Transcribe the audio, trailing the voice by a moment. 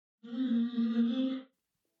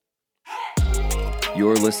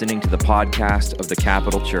You're listening to the podcast of the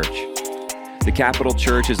Capital Church. The Capital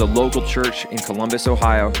Church is a local church in Columbus,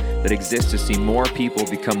 Ohio that exists to see more people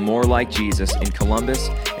become more like Jesus in Columbus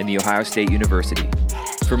and the Ohio State University.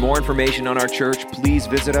 For more information on our church, please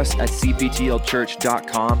visit us at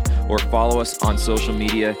cptlchurch.com or follow us on social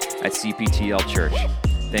media at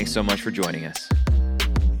cptlchurch. Thanks so much for joining us.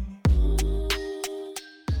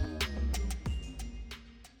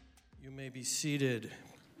 You may be seated.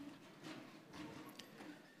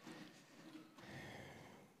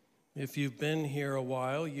 If you've been here a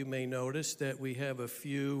while, you may notice that we have a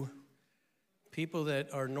few people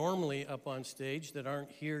that are normally up on stage that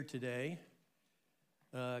aren't here today.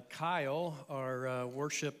 Kyle, our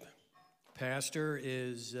worship pastor,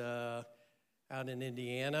 is out in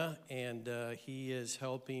Indiana, and he is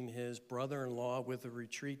helping his brother-in-law with a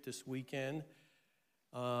retreat this weekend.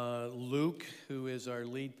 Luke, who is our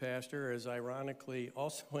lead pastor, is ironically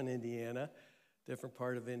also in Indiana, different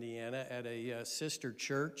part of Indiana, at a sister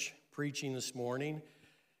church, preaching this morning.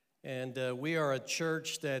 And we are a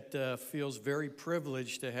church that feels very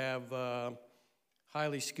privileged to have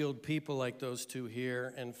highly skilled people like those two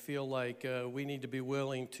here, and feel like we need to be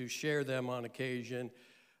willing to share them on occasion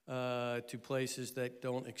to places that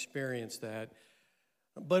don't experience that.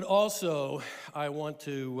 But also, I want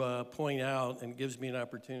to point out, and it gives me an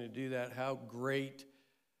opportunity to do that, how great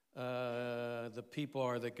the people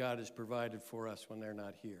are that God has provided for us when they're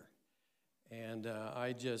not here. And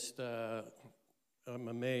I'm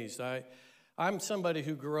amazed. I'm somebody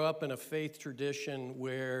who grew up in a faith tradition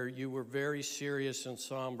where you were very serious and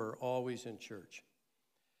somber, always in church.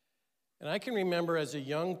 And I can remember as a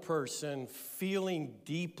young person feeling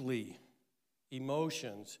deeply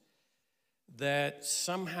emotions that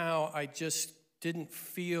somehow I just didn't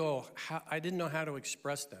I didn't know how to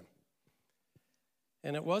express them.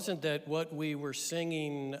 And it wasn't that what we were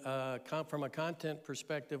singing from a content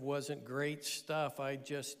perspective wasn't great stuff. I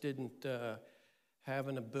just didn't have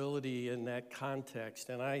an ability in that context.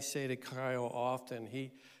 And I say to Kyle often,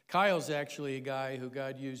 Kyle's actually a guy who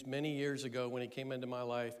God used many years ago when he came into my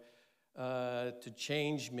life to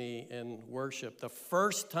change me in worship. The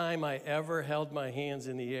first time I ever held my hands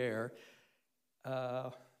in the air,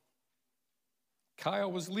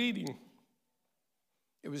 Kyle was leading.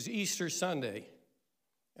 It was Easter Sunday,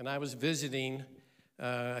 and I was visiting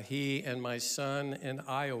he and my son in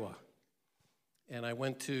Iowa. And I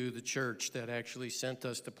went to the church that actually sent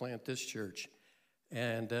us to plant this church.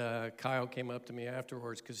 And Kyle came up to me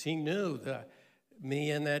afterwards because he knew that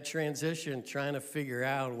me in that transition, trying to figure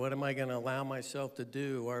out what am I going to allow myself to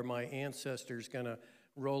do? Are my ancestors going to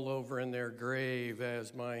roll over in their grave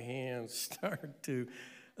as my hands start to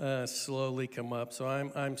slowly come up?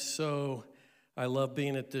 So I love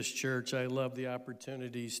being at this church. I love the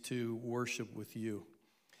opportunities to worship with you.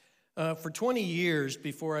 For 20 years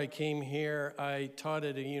before I came here, I taught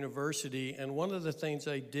at a university, and one of the things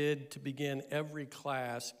I did to begin every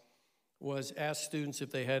class was ask students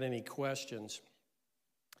if they had any questions.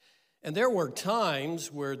 And there were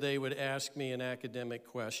times where they would ask me an academic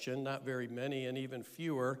question, not very many, and even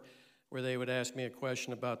fewer, where they would ask me a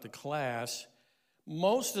question about the class.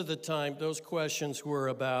 Most of the time, those questions were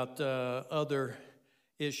about other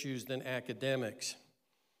issues than academics.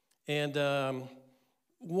 And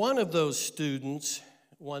one of those students,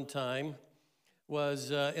 one time, was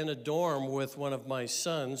in a dorm with one of my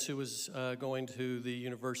sons who was going to the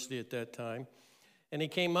university at that time. And he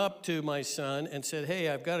came up to my son and said, "Hey,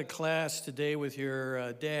 I've got a class today with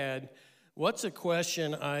your dad. What's a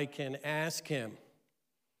question I can ask him?"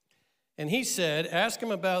 And he said, "Ask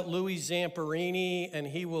him about Louis Zamperini, and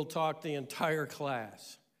he will talk the entire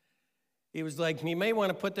class." He was like, "You may want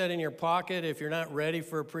to put that in your pocket if you're not ready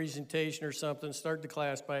for a presentation or something. Start the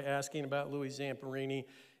class by asking about Louis Zamperini,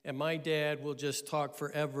 and my dad will just talk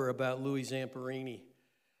forever about Louis Zamperini."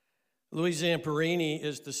 Louis Zamperini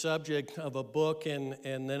is the subject of a book, and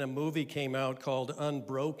then a movie came out called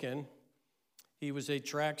Unbroken. He was a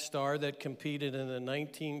track star that competed in the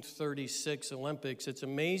 1936 Olympics. It's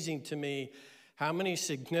amazing to me how many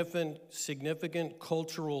significant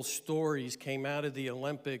cultural stories came out of the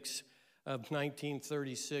Olympics of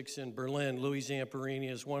 1936 in Berlin. Louis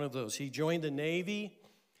Zamperini is one of those. He joined the Navy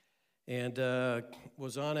and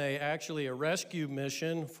was on actually a rescue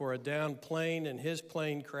mission for a downed plane, and his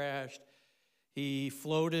plane crashed. He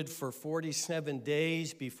floated for 47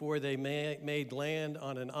 days before they made land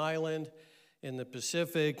on an island in the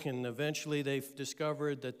Pacific, and eventually they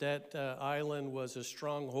discovered that island was a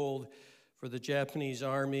stronghold for the Japanese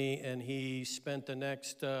army, and he spent the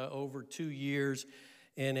next over 2 years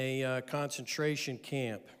in a concentration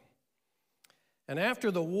camp. And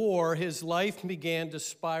after the war, his life began to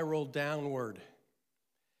spiral downward.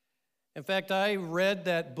 In fact, I read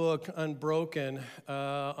that book, Unbroken,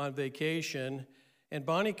 on vacation, and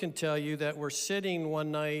Bonnie can tell you that we're sitting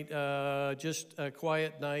one night, just a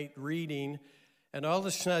quiet night, reading, and all of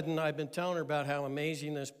a sudden, I've been telling her about how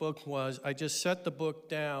amazing this book was. I just set the book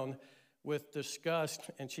down with disgust,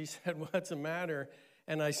 and she said, "What's the matter?"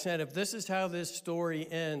 And I said, "If this is how this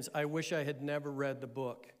story ends, I wish I had never read the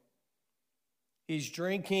book." He's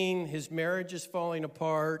drinking, his marriage is falling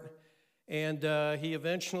apart, and he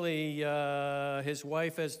eventually, his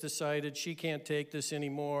wife has decided she can't take this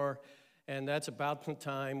anymore, and that's about the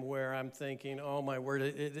time where I'm thinking, oh my word,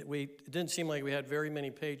 it didn't seem like we had very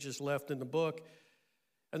many pages left in the book.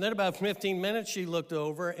 And then about 15 minutes she looked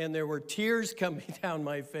over, and there were tears coming down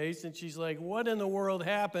my face, and she's like, what in the world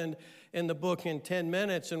happened in the book in 10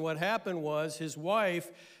 minutes? And what happened was his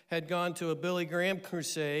wife had gone to a Billy Graham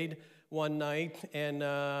crusade one night and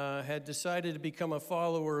had decided to become a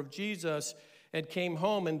follower of Jesus, and came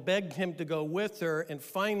home and begged him to go with her. And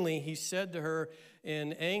finally he said to her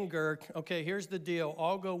in anger, okay, here's the deal.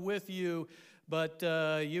 I'll go with you, but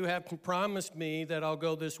you have to promise me that I'll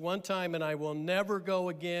go this one time and I will never go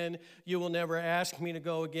again. You will never ask me to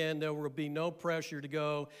go again. There will be no pressure to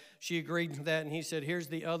go. She agreed to that, and he said, here's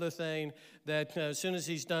the other thing, that as soon as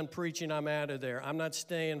he's done preaching, I'm out of there. I'm not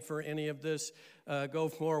staying for any of this go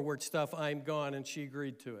forward stuff. I'm gone. And she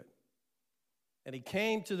agreed to it. And he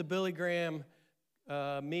came to the Billy Graham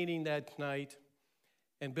meeting that night,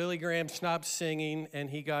 and Billy Graham stopped singing, and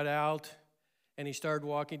he got out, and he started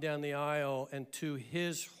walking down the aisle, and to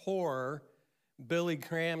his horror, Billy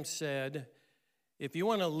Graham said, if you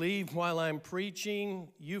want to leave while I'm preaching,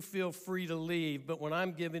 you feel free to leave, but when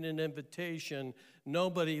I'm giving an invitation,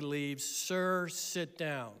 nobody leaves. Sir, sit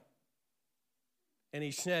down. And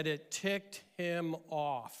he said it ticked him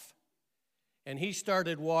off. And he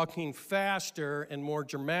started walking faster and more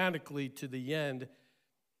dramatically to the end.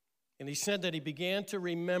 And he said that he began to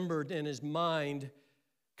remember in his mind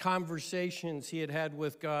conversations he had had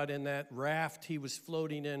with God in that raft he was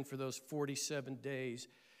floating in for those 47 days.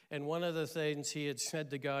 And one of the things he had said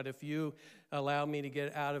to God, if you allow me to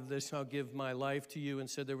get out of this, I'll give my life to you. And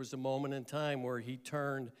said there was a moment in time where he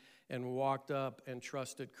turned and walked up and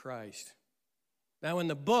trusted Christ. Now in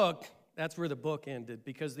the book, that's where the book ended,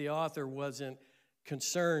 because the author wasn't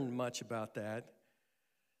concerned much about that.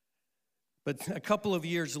 But a couple of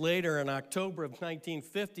years later, in October of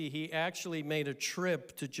 1950, he actually made a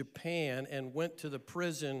trip to Japan and went to the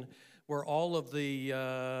prison where all of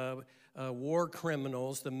the war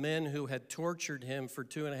criminals, the men who had tortured him for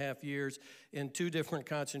 2.5 years in 2 different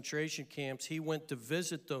concentration camps, he went to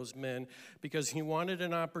visit those men because he wanted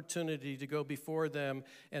an opportunity to go before them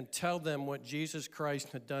and tell them what Jesus Christ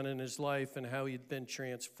had done in his life and how he'd been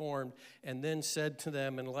transformed, and then said to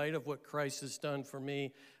them, in light of what Christ has done for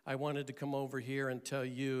me, I wanted to come over here and tell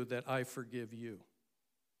you that I forgive you.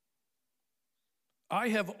 I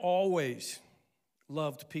have always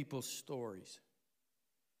loved people's stories.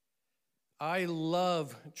 I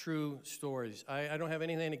love true stories. I don't have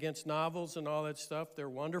anything against novels and all that stuff. They're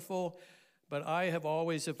wonderful. But I have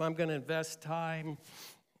always, if I'm going to invest time,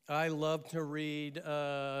 I love to read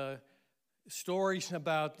stories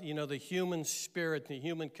about, the human spirit, the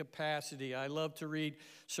human capacity. I love to read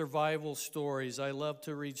survival stories. I love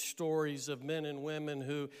to read stories of men and women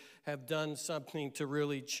who have done something to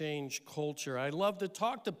really change culture. I love to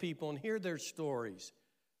talk to people and hear their stories.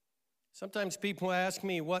 Sometimes people ask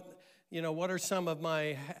me, what are some of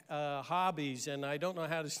my hobbies? And I don't know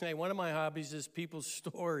how to say. One of my hobbies is people's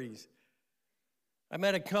stories. I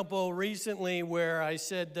met a couple recently where I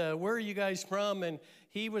said, where are you guys from? And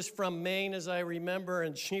he was from Maine, as I remember,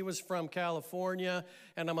 and she was from California.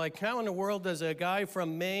 And I'm like, how in the world does a guy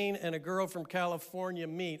from Maine and a girl from California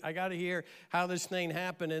meet? I got to hear how this thing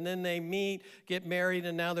happened. And then they meet, get married,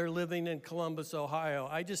 and now they're living in Columbus, Ohio.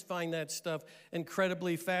 I just find that stuff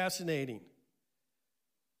incredibly fascinating.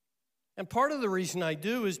 And part of the reason I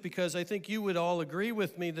do is because I think you would all agree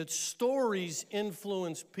with me that stories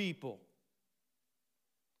influence people.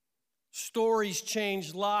 Stories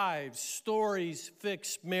change lives. Stories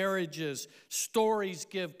fix marriages. Stories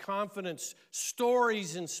give confidence.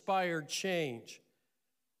 Stories inspire change.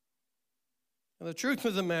 And the truth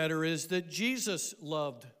of the matter is that Jesus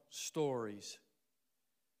loved stories.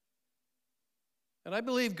 And I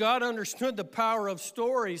believe God understood the power of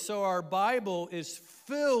stories, so our Bible is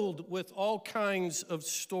filled with all kinds of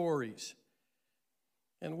stories.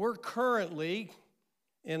 And we're currently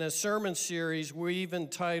in a sermon series we've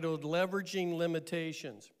entitled Leveraging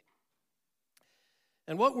Limitations.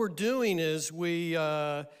 And what we're doing is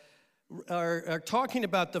we're are talking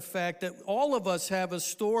about the fact that all of us have a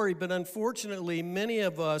story, but unfortunately, many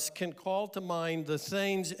of us can call to mind the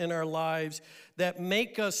things in our lives that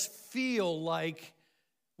make us feel like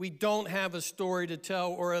we don't have a story to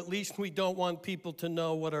tell, or at least we don't want people to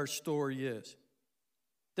know what our story is.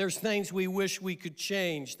 There's things we wish we could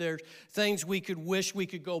change. There's things we could wish we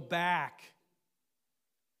could go back.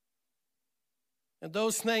 And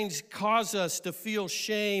those things cause us to feel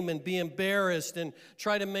shame and be embarrassed and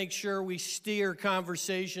try to make sure we steer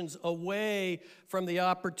conversations away from the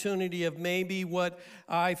opportunity of maybe what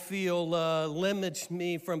I feel limits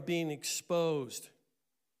me from being exposed.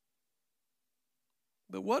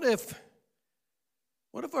 But what if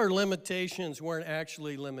our limitations weren't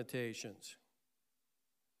actually limitations?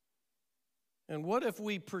 And what if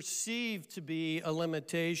we perceive to be a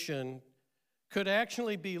limitation could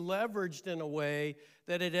actually be leveraged in a way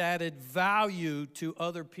that it added value to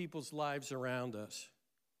other people's lives around us?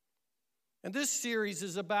 And this series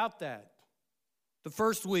is about that. The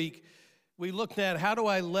first week, we looked at how do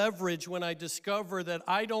I leverage when I discover that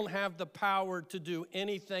I don't have the power to do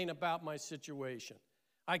anything about my situation.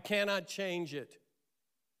 I cannot change it.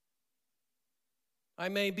 I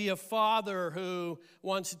may be a father who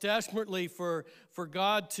wants desperately for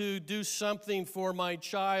God to do something for my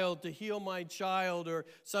child, to heal my child, or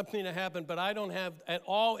something to happen, but I don't have at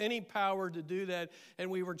all any power to do that. And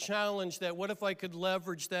we were challenged that what if I could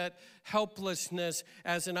leverage that helplessness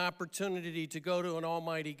as an opportunity to go to an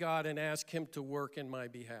almighty God and ask him to work in my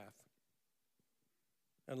behalf?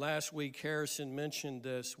 And last week, Harrison mentioned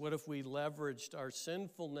this. What if we leveraged our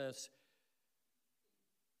sinfulness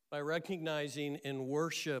by recognizing in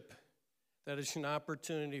worship that it's an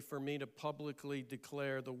opportunity for me to publicly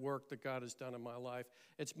declare the work that God has done in my life?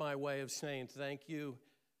 It's my way of saying thank you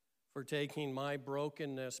for taking my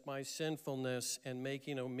brokenness, my sinfulness, and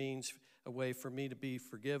making a way for me to be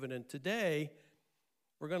forgiven. And today,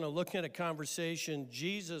 we're going to look at a conversation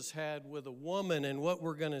Jesus had with a woman, and what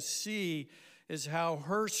we're going to see is how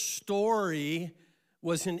her story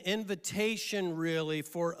was an invitation, really,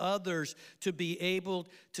 for others to be able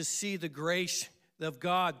to see the grace of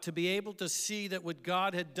God, to be able to see that what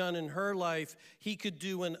God had done in her life, he could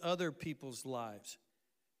do in other people's lives.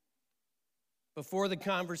 Before the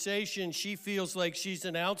conversation, she feels like she's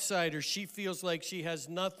an outsider. She feels like she has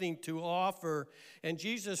nothing to offer. And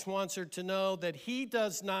Jesus wants her to know that he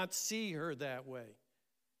does not see her that way.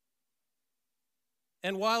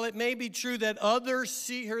 And while it may be true that others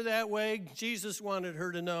see her that way, Jesus wanted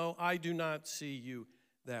her to know, I do not see you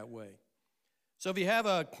that way. So if you have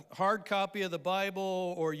a hard copy of the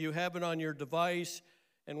Bible or you have it on your device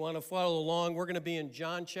and want to follow along, we're going to be in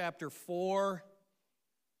John chapter 4.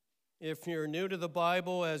 If you're new to the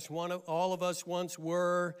Bible, as all of us once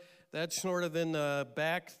were, that's sort of in the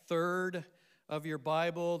back third of your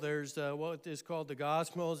Bible. There's what is called the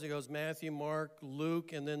Gospels. It goes Matthew, Mark,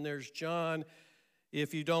 Luke, and then there's John.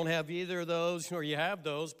 If you don't have either of those, or you have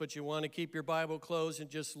those, but you want to keep your Bible closed and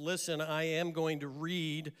just listen, I am going to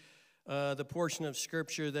read the portion of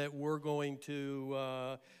Scripture that we're going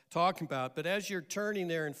to talk about. But as you're turning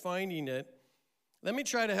there and finding it, let me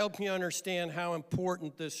try to help you understand how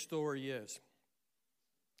important this story is.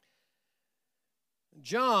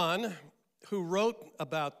 John, who wrote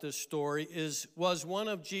about this story, was one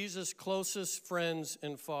of Jesus' closest friends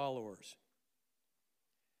and followers.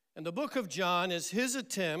 And the book of John is his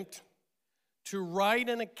attempt to write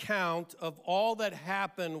an account of all that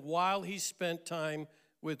happened while he spent time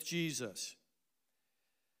with Jesus.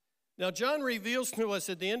 Now, John reveals to us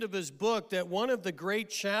at the end of his book that one of the great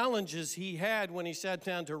challenges he had when he sat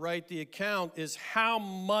down to write the account is how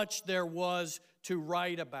much there was to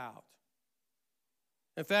write about.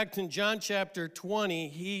 In fact, in John chapter 20,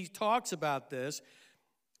 he talks about this.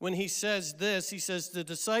 When he says this, he says, the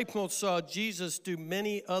disciples saw Jesus do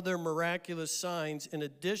many other miraculous signs in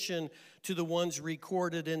addition to the ones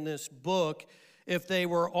recorded in this book. If they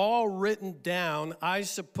were all written down, I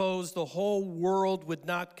suppose the whole world would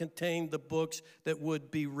not contain the books that would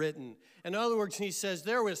be written. In other words, he says,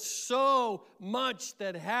 there was so much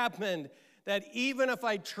that happened that even if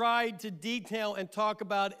I tried to detail and talk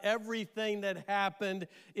about everything that happened,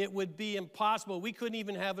 it would be impossible. We couldn't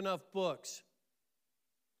even have enough books.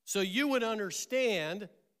 So you would understand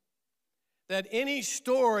that any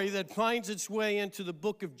story that finds its way into the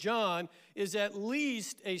book of John is at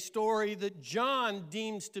least a story that John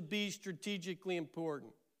deems to be strategically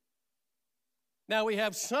important. Now, we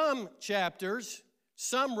have some chapters,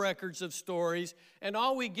 some records of stories, and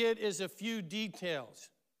all we get is a few details.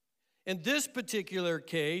 In this particular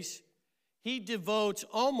case, he devotes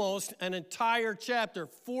almost an entire chapter,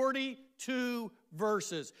 40 2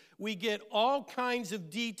 verses, we get all kinds of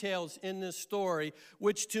details in this story,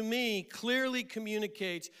 which to me clearly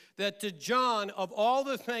communicates that to John, of all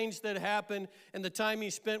the things that happened and the time he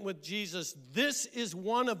spent with Jesus, this is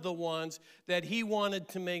one of the ones that he wanted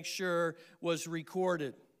to make sure was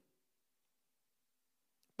recorded.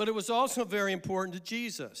 But it was also very important to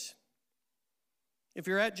Jesus. If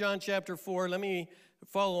you're at John chapter 4, let me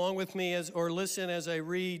follow along with me or listen as I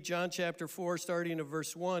read John chapter 4, starting at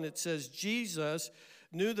verse 1. It says, Jesus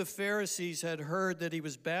knew the Pharisees had heard that he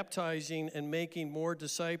was baptizing and making more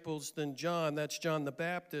disciples than John, that's John the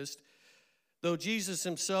Baptist. Though Jesus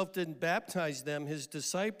himself didn't baptize them, his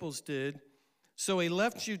disciples did. So he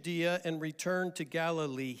left Judea and returned to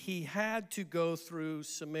Galilee. He had to go through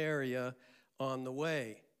Samaria on the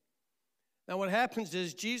way. Now what happens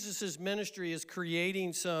is Jesus' ministry is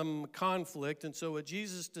creating some conflict, and so what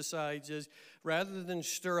Jesus decides is, rather than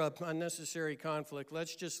stir up unnecessary conflict,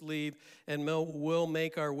 let's just leave and we'll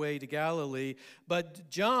make our way to Galilee. But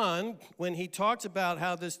John, when he talks about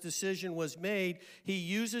how this decision was made, he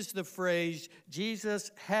uses the phrase,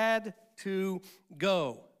 Jesus had to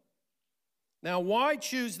go. Now why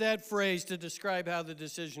choose that phrase to describe how the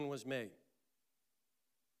decision was made?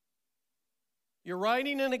 You're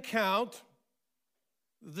writing an account.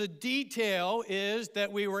 The detail is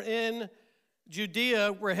that we were in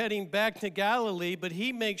Judea, we're heading back to Galilee, but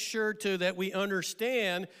he makes sure that we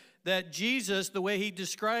understand that Jesus, the way he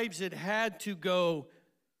describes it, had to go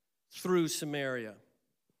through Samaria.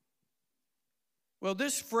 Well,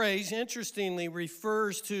 this phrase, interestingly,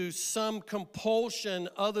 refers to some compulsion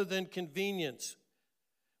other than convenience.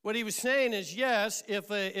 What he was saying is, yes,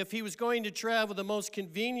 if he was going to travel the most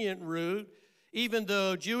convenient route, even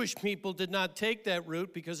though Jewish people did not take that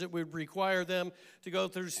route because it would require them to go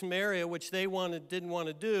through Samaria, which they didn't want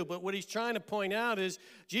to do. But what he's trying to point out is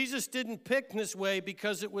Jesus didn't pick this way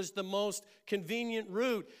because it was the most convenient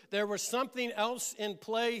route. There was something else in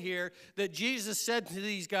play here that Jesus said to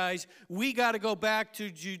these guys, we got to go back to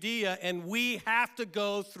Judea and we have to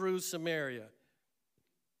go through Samaria.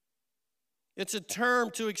 It's a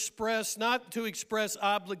term to express, not to express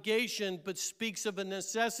obligation, but speaks of a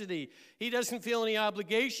necessity. He doesn't feel any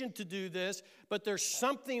obligation to do this, but there's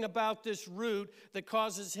something about this route that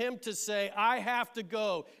causes him to say, I have to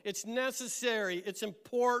go. It's necessary. It's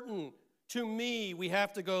important to me. We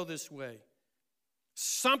have to go this way.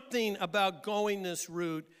 Something about going this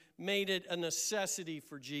route made it a necessity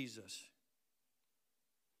for Jesus.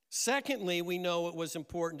 Secondly, we know it was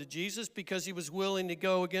important to Jesus because he was willing to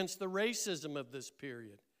go against the racism of this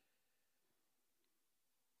period.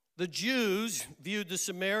 The Jews viewed the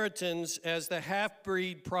Samaritans as the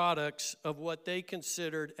half-breed products of what they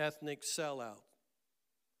considered ethnic sellout.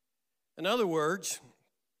 In other words,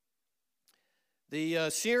 the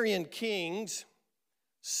Syrian kings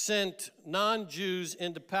sent non-Jews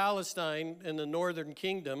into Palestine in the northern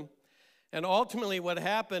kingdom. And ultimately what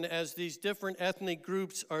happened as these different ethnic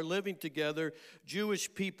groups are living together,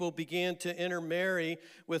 Jewish people began to intermarry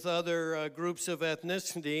with other groups of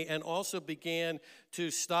ethnicity and also began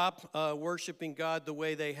to stop worshiping God the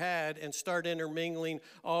way they had and start intermingling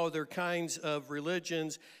all other kinds of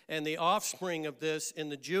religions. And the offspring of this in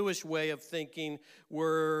the Jewish way of thinking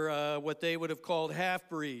were what they would have called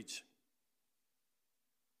half-breeds.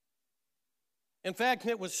 In fact,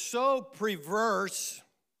 it was so perverse,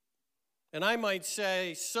 and I might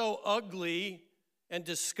say so ugly and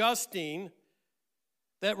disgusting,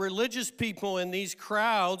 that religious people in these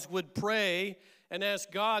crowds would pray and ask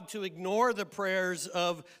God to ignore the prayers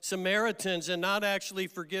of Samaritans and not actually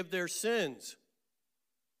forgive their sins.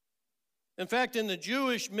 In fact, in the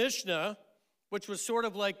Jewish Mishnah, which was sort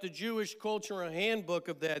of like the Jewish cultural handbook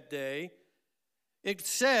of that day, it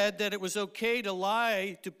said that it was okay to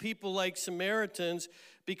lie to people like Samaritans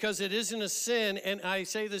because it isn't a sin, and I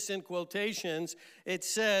say this in quotations, it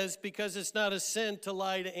says because it's not a sin to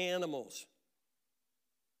lie to animals.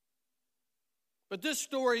 But this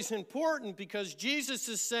story is important because Jesus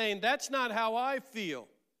is saying, that's not how I feel.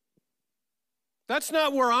 That's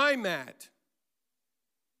not where I'm at.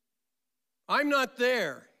 I'm not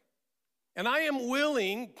there. And I am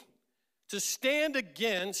willing to stand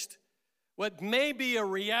against what may be a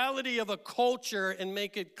reality of a culture and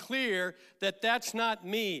make it clear that that's not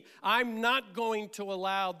me. I'm not going to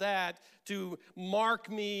allow that to mark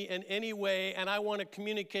me in any way, and I want to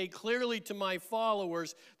communicate clearly to my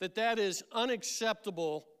followers that that is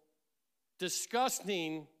unacceptable,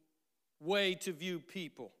 disgusting way to view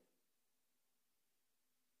people.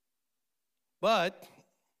 But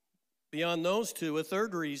beyond those two, a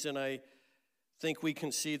third reason I think we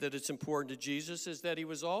can see that it's important to Jesus is that he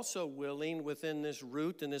was also willing within this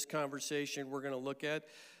route and this conversation we're going to look at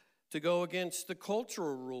to go against the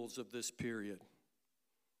cultural rules of this period.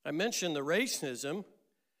 I mentioned the racism.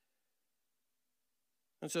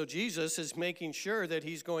 And so Jesus is making sure that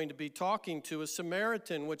he's going to be talking to a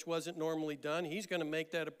Samaritan, which wasn't normally done. He's going to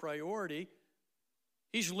make that a priority.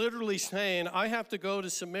 He's literally saying, I have to go to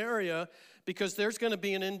Samaria because there's going to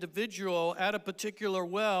be an individual at a particular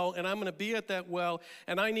well, and I'm going to be at that well,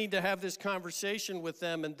 and I need to have this conversation with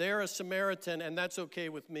them, and they're a Samaritan, and that's okay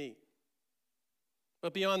with me.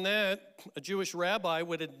 But beyond that, a Jewish rabbi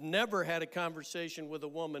would have never had a conversation with a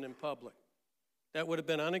woman in public. That would have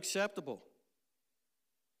been unacceptable.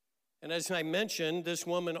 And as I mentioned, this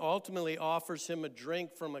woman ultimately offers him a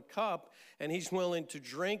drink from a cup, and he's willing to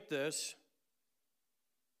drink this,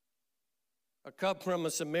 a cup from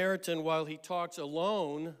a Samaritan, while he talks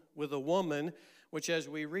alone with a woman, which as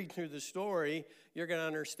we read through the story, you're going to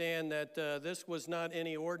understand that this was not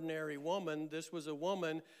any ordinary woman. This was a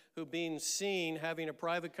woman who, being seen, having a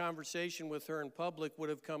private conversation with her in public, would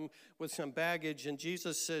have come with some baggage. And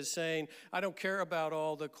Jesus is saying, I don't care about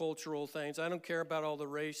all the cultural things. I don't care about all the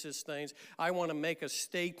racist things. I want to make a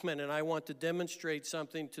statement, and I want to demonstrate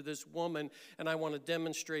something to this woman, and I want to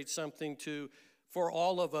demonstrate something for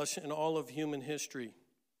all of us in all of human history.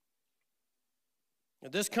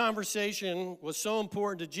 And this conversation was so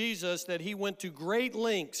important to Jesus that he went to great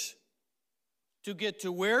lengths to get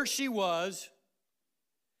to where she was,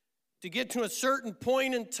 to get to a certain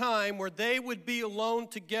point in time where they would be alone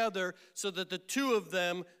together so that the two of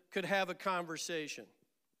them could have a conversation.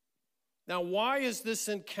 Now, why is this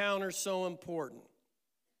encounter so important?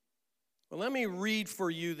 Well, let me read for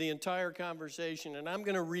you the entire conversation, and I'm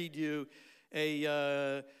going to read you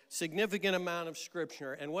a significant amount of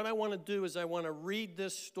scripture. And what I want to do is I want to read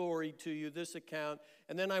this story to you, this account,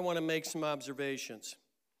 and then I want to make some observations.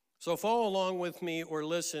 So follow along with me or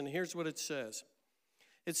listen. Here's what it says.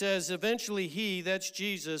 It says, eventually he, that's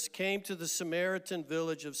Jesus, came to the Samaritan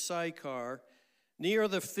village of Sychar, near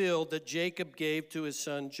the field that Jacob gave to his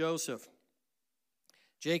son Joseph.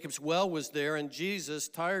 Jacob's well was there, and Jesus,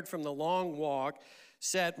 tired from the long walk,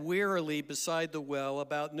 sat wearily beside the well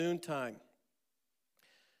about noontime.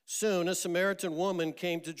 Soon a Samaritan woman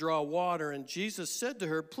came to draw water, and Jesus said to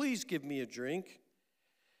her, please give me a drink.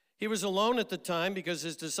 He was alone at the time because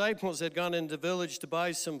his disciples had gone into the village to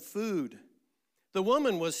buy some food. The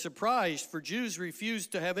woman was surprised, for Jews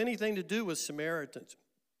refused to have anything to do with Samaritans.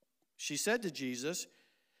 She said to Jesus,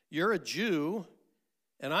 you're a Jew,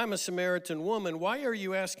 and I'm a Samaritan woman. Why are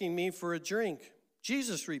you asking me for a drink?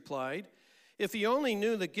 Jesus replied, if you only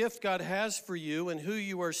knew the gift God has for you and who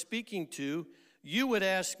you are speaking to, you would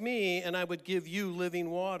ask me, and I would give you living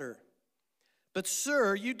water. But,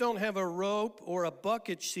 sir, you don't have a rope or a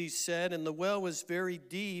bucket, she said, and the well was very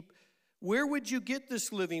deep. Where would you get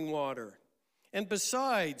this living water? And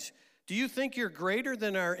besides, do you think you're greater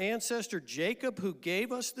than our ancestor Jacob, who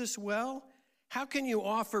gave us this well? How can you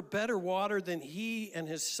offer better water than he and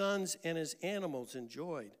his sons and his animals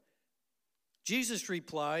enjoyed? Jesus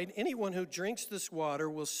replied, anyone who drinks this water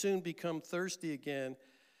will soon become thirsty again.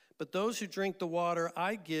 But those who drink the water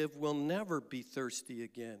I give will never be thirsty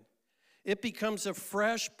again. It becomes a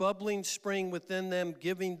fresh, bubbling spring within them,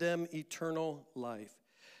 giving them eternal life.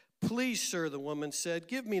 Please, sir, the woman said,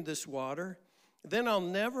 give me this water. Then I'll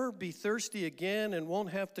never be thirsty again and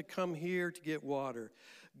won't have to come here to get water.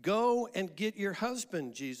 Go and get your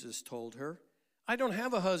husband, Jesus told her. I don't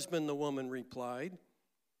have a husband, the woman replied.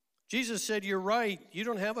 Jesus said, you're right, you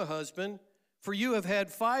don't have a husband, for you have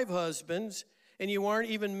had 5 husbands, and you aren't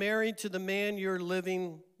even married to the man you're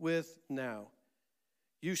living with now.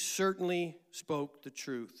 You certainly spoke the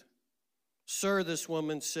truth. Sir, this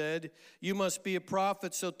woman said, you must be a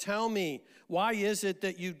prophet, so tell me, why is it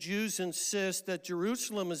that you Jews insist that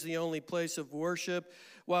Jerusalem is the only place of worship,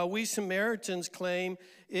 while we Samaritans claim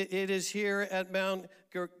it is here at Mount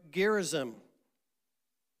Gerizim,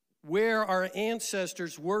 where our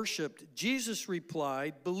ancestors worshiped? Jesus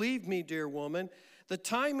replied, believe me, dear woman, the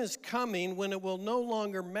time is coming when it will no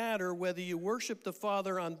longer matter whether you worship the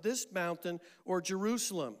Father on this mountain or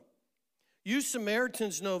Jerusalem. You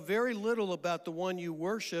Samaritans know very little about the one you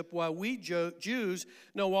worship, while we Jews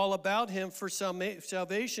know all about him, for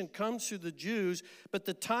salvation comes through the Jews. But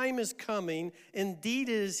the time is coming, indeed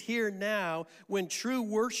it is here now, when true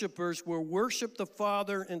worshipers will worship the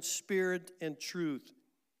Father in spirit and truth.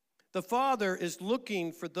 The Father is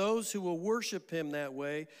looking for those who will worship him that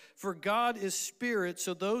way, for God is spirit,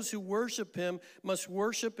 so those who worship him must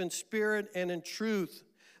worship in spirit and in truth.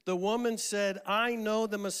 The woman said, I know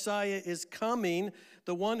the Messiah is coming,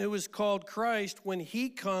 the one who is called Christ. When he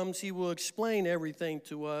comes, he will explain everything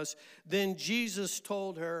to us. Then Jesus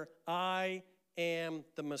told her, I am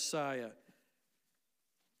the Messiah.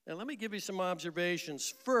 Now, let me give you some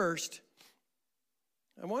observations. First,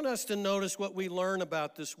 I want us to notice what we learn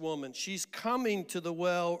about this woman. She's coming to the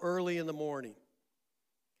well early in the morning.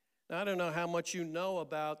 Now, I don't know how much you know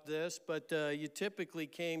about this, but you typically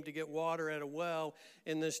came to get water at a well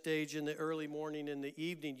in this stage in the early morning and the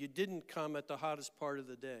evening. You didn't come at the hottest part of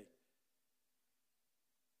the day.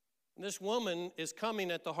 And this woman is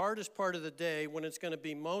coming at the hardest part of the day when it's going to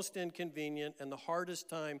be most inconvenient and the hardest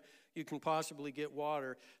time you can possibly get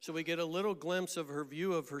water. So we get a little glimpse of her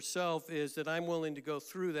view of herself is that I'm willing to go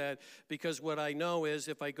through that because what I know is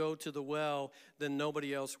if I go to the well, then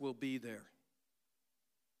nobody else will be there.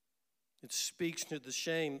 It speaks to the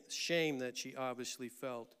shame that she obviously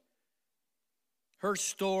felt. Her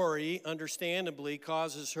story, understandably,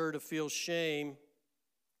 causes her to feel shame,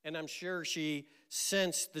 and I'm sure she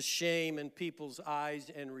sensed the shame in people's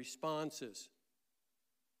eyes and responses.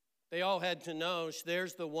 They all had to know,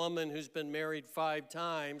 there's the woman who's been married 5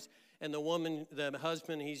 times, and the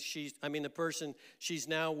husband, the person she's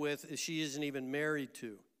now with, she isn't even married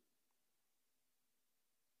to.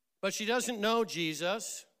 But she doesn't know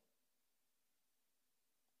Jesus.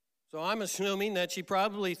 So I'm assuming that she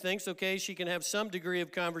probably thinks, okay, she can have some degree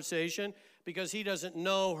of conversation because he doesn't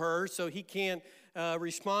know her, so he can't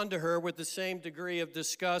respond to her with the same degree of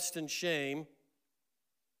disgust and shame.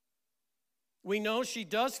 We know she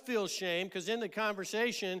does feel shame because in the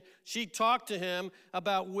conversation, she talked to him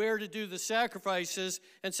about where to do the sacrifices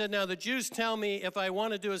and said, now the Jews tell me if I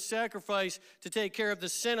want to do a sacrifice to take care of the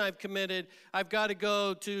sin I've committed, I've got to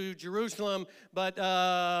go to Jerusalem, but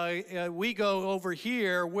we go over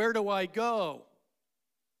here. Where do I go?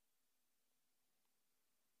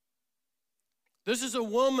 This is a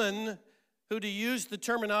woman who, to use the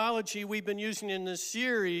terminology we've been using in this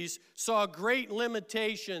series, saw great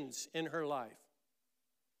limitations in her life.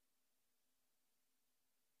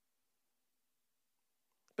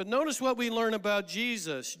 But notice what we learn about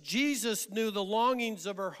Jesus. Jesus knew the longings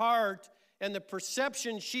of her heart and the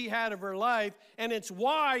perception she had of her life, and it's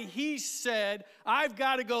why he said, I've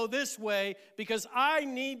got to go this way because I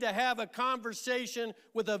need to have a conversation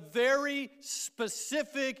with a very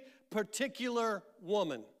specific, particular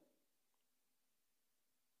woman.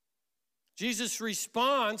 Jesus'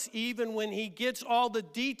 response, even when he gets all the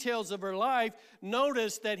details of her life,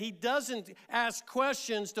 notice that he doesn't ask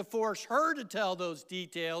questions to force her to tell those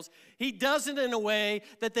details. He does it in a way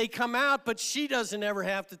that they come out, but she doesn't ever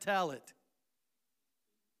have to tell it.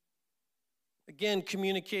 Again,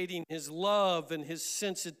 communicating his love and his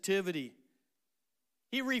sensitivity.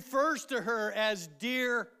 He refers to her as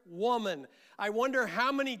dear woman. I wonder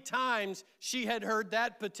how many times she had heard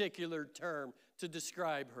that particular term to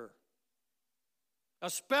describe her.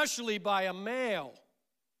 Especially by a male,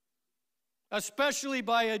 especially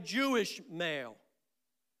by a Jewish male,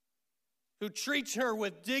 who treats her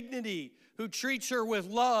with dignity, who treats her with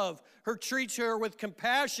love, who treats her with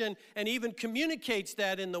compassion, and even communicates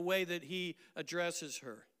that in the way that he addresses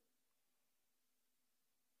her.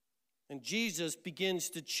 And Jesus begins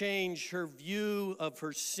to change her view of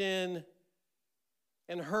her sin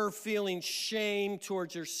and her feeling shame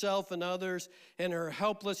towards herself and others and her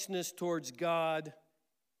helplessness towards God.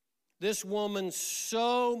 This woman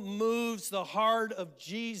so moves the heart of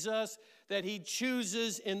Jesus that he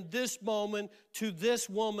chooses in this moment to this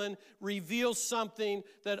woman reveal something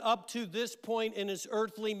that up to this point in his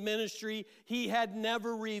earthly ministry he had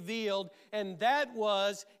never revealed. And that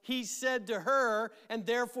was, he said to her and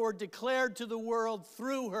therefore declared to the world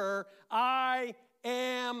through her, I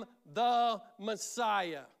am the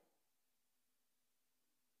Messiah.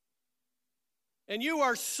 And you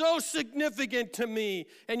are so significant to me,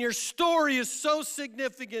 and your story is so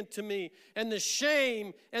significant to me, and the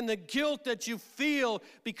shame and the guilt that you feel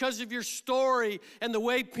because of your story and the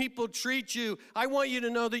way people treat you. I want you to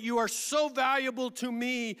know that you are so valuable to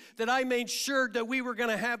me that I made sure that we were going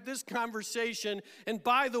to have this conversation. And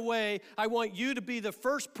by the way, I want you to be the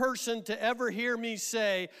first person to ever hear me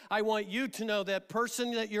say, I want you to know that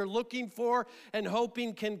person that you're looking for and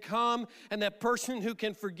hoping can come, and that person who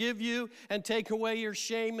can forgive you and take away your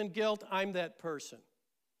shame and guilt, I'm that person.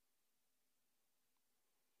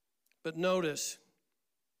 But notice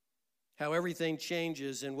how everything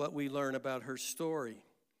changes in what we learn about her story.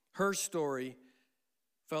 Her story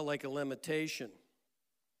felt like a limitation,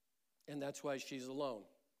 and that's why she's alone.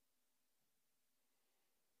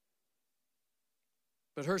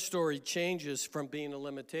 But her story changes from being a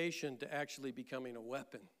limitation to actually becoming a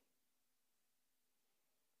weapon.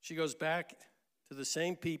 She goes back to the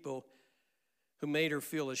same people who made her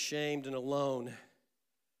feel ashamed and alone.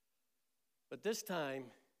 But this time,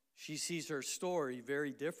 she sees her story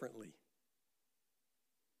very differently.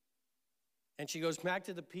 And she goes back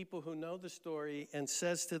to the people who know the story and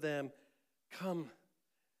says to them, come,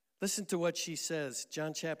 listen to what she says.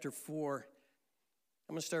 John chapter 4.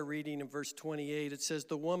 I'm going to start reading in verse 28. It says,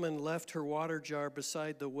 the woman left her water jar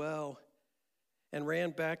beside the well and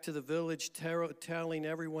ran back to the village, telling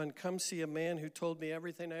everyone, come see a man who told me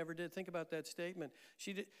everything I ever did. Think about that statement.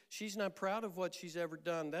 She's not proud of what she's ever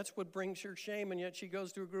done. That's what brings her shame, and yet she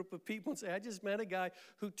goes to a group of people and says, I just met a guy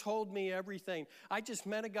who told me everything. I just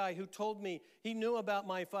met a guy who told me he knew about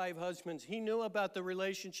my 5 husbands. He knew about the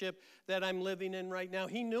relationship that I'm living in right now.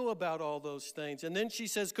 He knew about all those things. And then she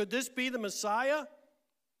says, could this be the Messiah?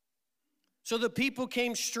 So the people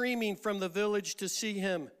came streaming from the village to see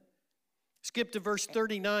him. Skip to verse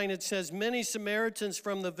 39. It says, many Samaritans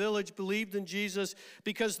from the village believed in Jesus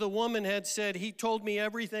because the woman had said, he told me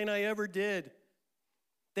everything I ever did.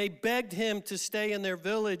 They begged him to stay in their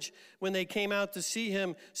village when they came out to see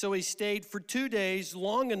him. So he stayed for 2 days,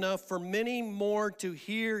 long enough for many more to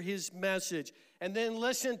hear his message. And then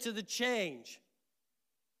listen to the change.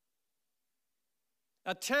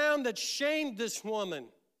 A town that shamed this woman.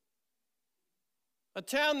 A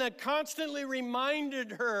town that constantly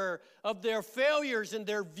reminded her of their failures and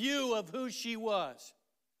their view of who she was.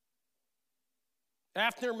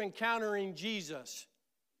 After encountering Jesus,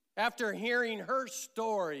 after hearing her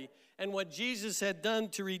story and what Jesus had done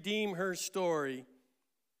to redeem her story,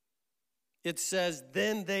 it says,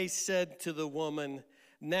 then they said to the woman,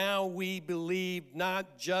 now we believe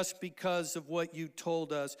not just because of what you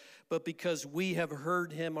told us, but because we have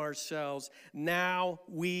heard him ourselves. Now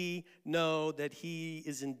we know that he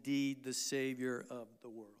is indeed the Savior of the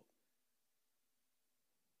world.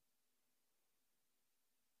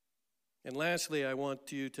 And lastly, I want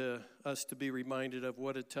us to be reminded of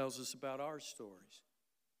what it tells us about our stories.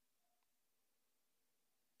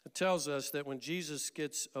 It tells us that when Jesus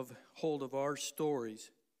gets a hold of our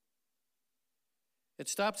stories, it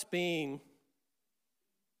stops being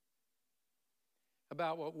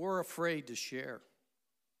about what we're afraid to share.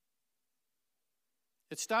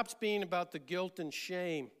 It stops being about the guilt and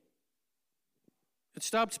shame. It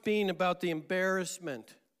stops being about the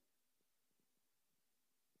embarrassment.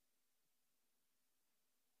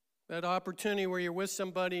 That opportunity where you're with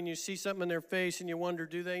somebody and you see something in their face and you wonder,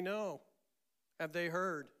 do they know? Have they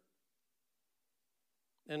heard?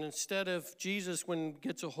 And instead of Jesus, when he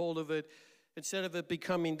gets a hold of it, instead of it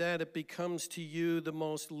becoming that, it becomes to you the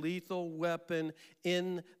most lethal weapon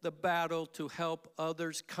in the battle to help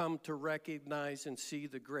others come to recognize and see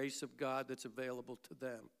the grace of God that's available to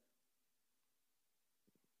them.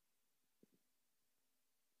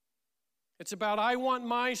 It's about, I want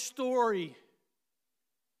my story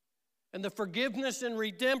and the forgiveness and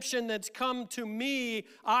redemption that's come to me.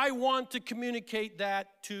 I want to communicate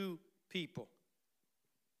that to people.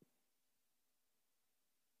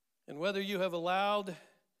 And whether you have allowed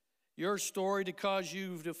your story to cause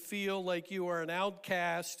you to feel like you are an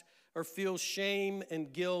outcast or feel shame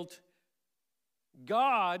and guilt,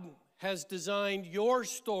 God has designed your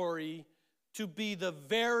story to be the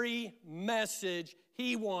very message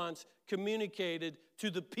he wants communicated to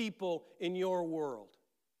the people in your world.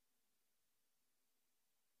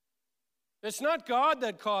 It's not God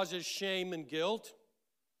that causes shame and guilt.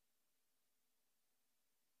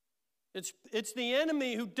 It's the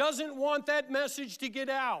enemy who doesn't want that message to get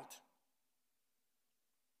out.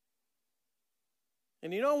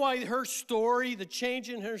 And you know why her story, the change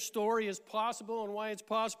in her story is possible and why it's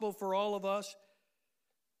possible for all of us?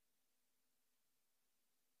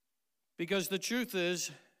 Because the truth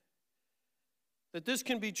is that this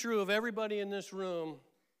can be true of everybody in this room.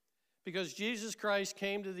 Because Jesus Christ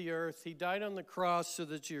came to the earth, he died on the cross so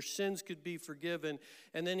that your sins could be forgiven,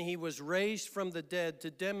 and then he was raised from the dead to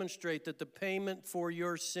demonstrate that the payment for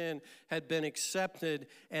your sin had been accepted,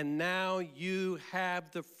 and now you have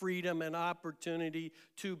the freedom and opportunity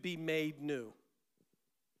to be made new.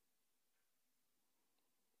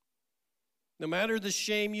 No matter the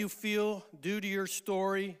shame you feel due to your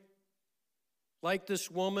story, like this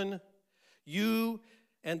woman, you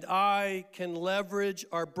and I can leverage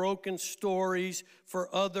our broken stories for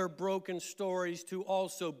other broken stories to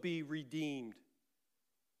also be redeemed.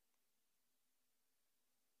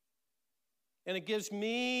 And it gives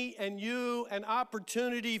me and you an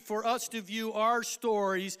opportunity for us to view our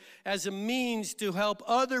stories as a means to help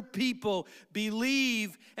other people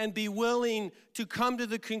believe and be willing to come to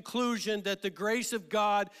the conclusion that the grace of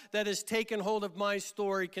God that has taken hold of my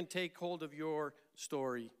story can take hold of your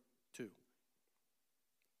story too.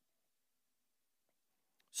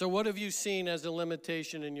 So what have you seen as a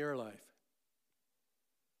limitation in your life?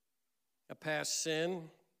 A past sin?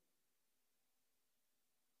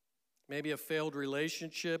 maybe a failed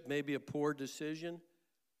relationship, maybe a poor decision.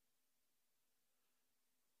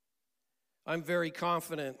 I'm very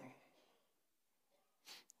confident.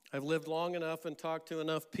 I've lived long enough and talked to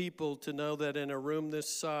enough people to know that in a room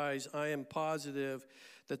this size, I am positive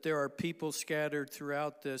that there are people scattered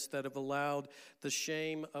throughout this that have allowed the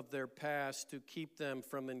shame of their past to keep them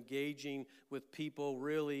from engaging with people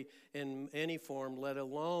really in any form, let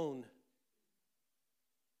alone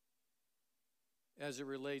as it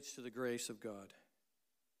relates to the grace of God.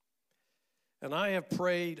 And I have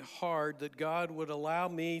prayed hard that God would allow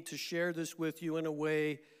me to share this with you in a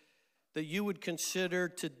way that you would consider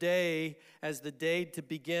today as the day to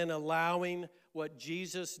begin allowing what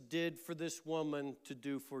Jesus did for this woman to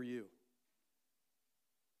do for you.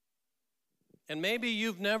 And maybe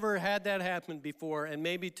you've never had that happen before, and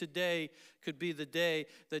maybe today could be the day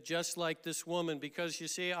that just like this woman, because you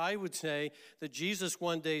see, I would say that Jesus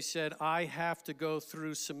one day said, I have to go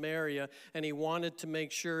through Samaria, and he wanted to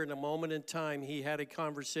make sure in a moment in time he had a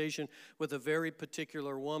conversation with a very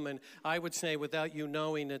particular woman. I would say, without you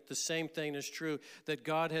knowing it, the same thing is true, that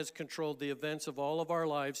God has controlled the events of all of our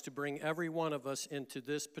lives to bring every one of us into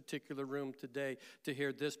this particular room today to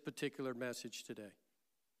hear this particular message today.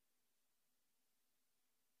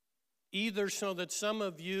 Either so that some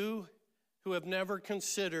of you who have never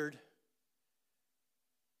considered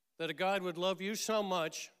that a God would love you so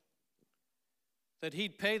much that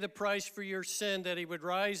he'd pay the price for your sin, that he would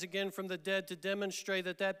rise again from the dead to demonstrate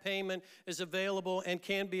that that payment is available and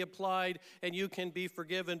can be applied and you can be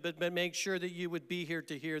forgiven, but make sure that you would be here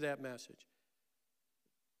to hear that message.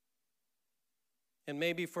 And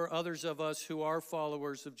maybe for others of us who are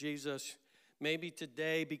followers of Jesus, maybe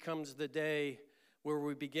today becomes the day where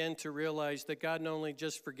we begin to realize that God not only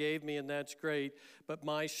just forgave me, and that's great, but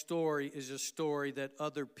my story is a story that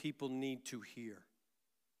other people need to hear.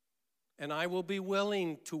 And I will be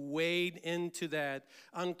willing to wade into that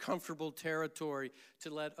uncomfortable territory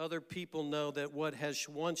to let other people know that what has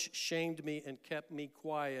once shamed me and kept me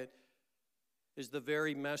quiet is the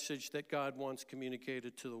very message that God wants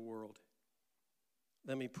communicated to the world.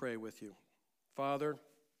 Let me pray with you. Father,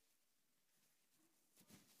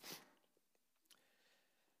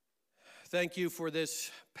 thank you for this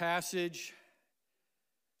passage.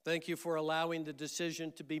 Thank you for allowing the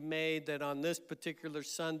decision to be made that on this particular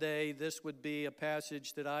Sunday, this would be a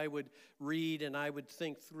passage that I would read and I would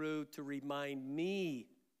think through to remind me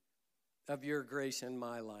of your grace in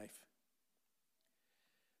my life.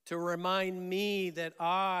 To remind me that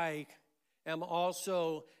I am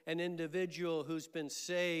also an individual who's been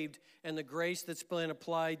saved, and the grace that's been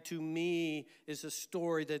applied to me is a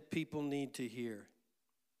story that people need to hear.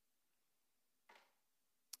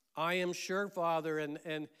 I am sure, Father,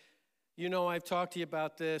 and you know I've talked to you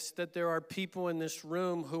about this, that there are people in this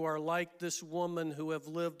room who are like this woman who have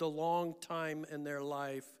lived a long time in their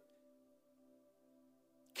life,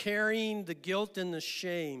 carrying the guilt and the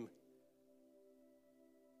shame,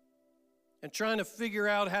 and trying to figure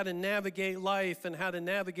out how to navigate life and how to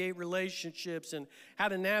navigate relationships and how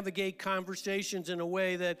to navigate conversations in a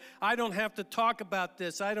way that I don't have to talk about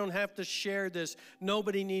this. I don't have to share this.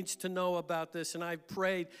 Nobody needs to know about this. And I've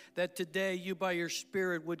prayed that today you by your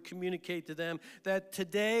Spirit would communicate to them that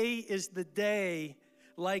today is the day,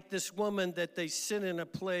 like this woman, that they sit in a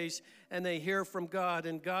place and they hear from God.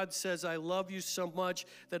 And God says, I love you so much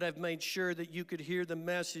that I've made sure that you could hear the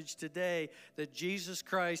message today that Jesus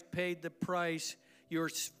Christ paid the price. Your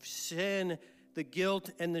sin, the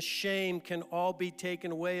guilt, and the shame can all be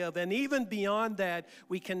taken away of. And even beyond that,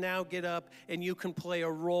 we can now get up and you can play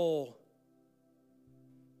a role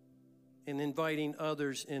in inviting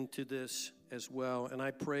others into this as well. And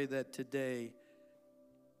I pray that today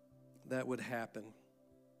that would happen.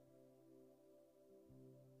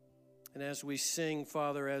 And as we sing,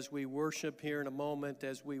 Father, as we worship here in a moment,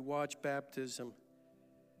 as we watch baptism,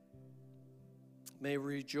 may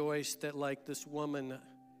we rejoice that like this woman,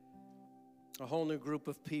 a whole new group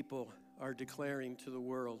of people are declaring to the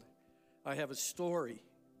world, I have a story.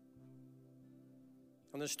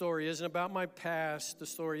 And the story isn't about my past. The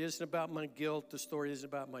story isn't about my guilt. The story isn't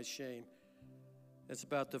about my shame. It's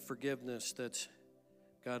about the forgiveness that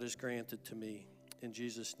God has granted to me. In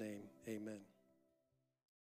Jesus' name, amen.